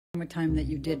from a time that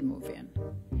you did move in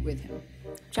with him.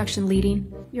 Objection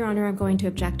leading. Your Honor, I'm going to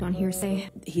object on hearsay.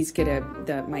 He's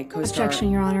my co-star.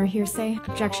 Objection, Your Honor, hearsay.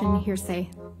 Objection, hearsay.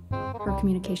 Her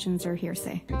communications are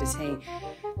hearsay. To say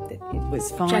that it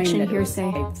was fine. Objection, that hearsay.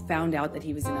 I found out that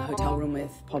he was in a hotel room with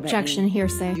Paul Bettany. Objection,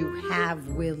 hearsay. You have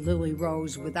with Lily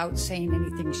Rose without saying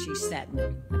anything she said.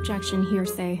 Objection,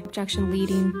 hearsay. Objection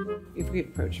leading. If we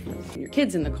approach your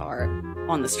kids in the car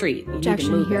on the street, you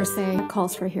Objection, need to move hearsay.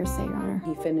 Calls for hearsay, Your Honor.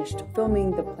 He finished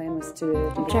filming. The plan was to do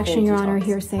the Objection, whole Your Honor, detox.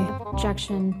 hearsay.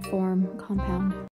 Objection, form, compound.